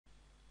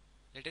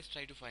Let us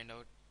try to find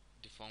out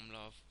the formula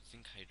of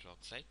zinc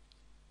hydroxide.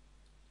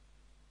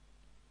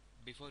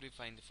 Before we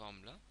find the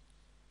formula,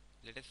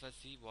 let us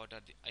first see what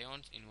are the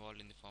ions involved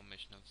in the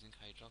formation of zinc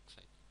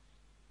hydroxide.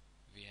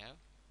 We have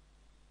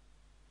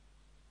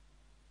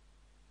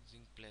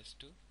zinc plus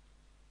 2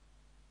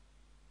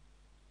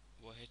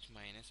 OH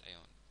minus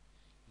ion.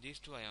 These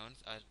two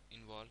ions are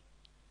involved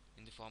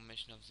in the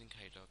formation of zinc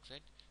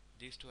hydroxide.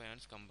 These two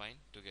ions combine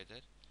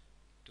together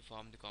to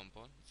form the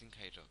compound zinc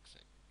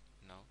hydroxide.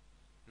 Now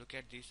look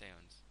at these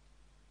ions.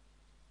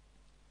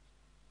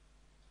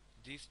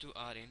 These two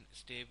are in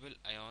stable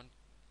ion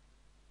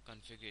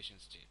configuration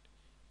state.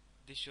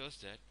 This shows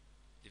that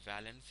the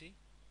valency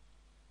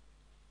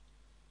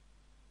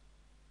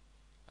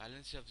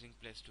of zinc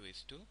plus 2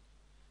 is 2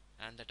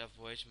 and that of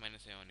OH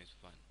minus ion is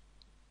 1.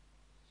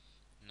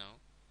 Now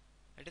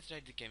let us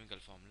write the chemical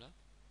formula.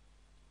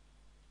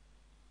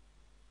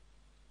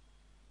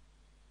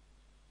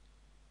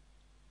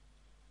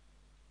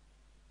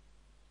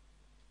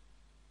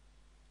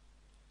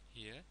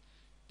 Here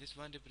this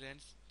one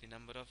represents the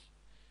number of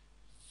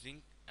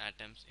zinc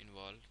atoms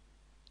involved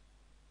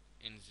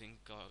in zinc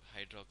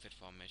hydroxide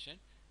formation,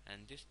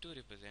 and this 2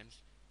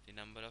 represents the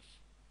number of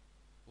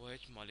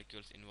OH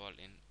molecules involved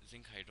in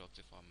zinc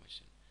hydroxide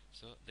formation.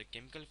 So the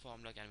chemical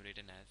formula can be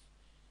written as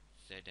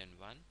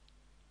Zn1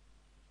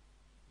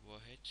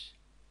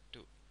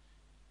 OH2.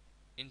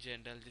 In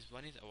general, this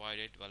 1 is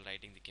avoided while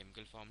writing the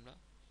chemical formula.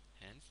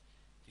 Hence,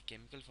 the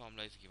chemical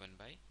formula is given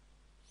by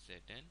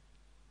Zn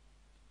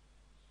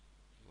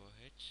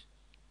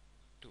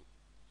OH2.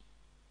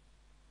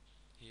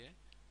 Here,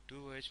 2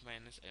 OH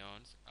minus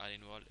ions are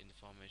involved in the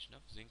formation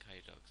of zinc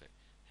hydroxide.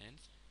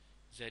 Hence,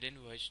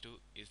 ZnOH2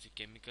 is the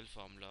chemical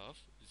formula of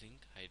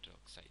zinc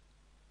hydroxide.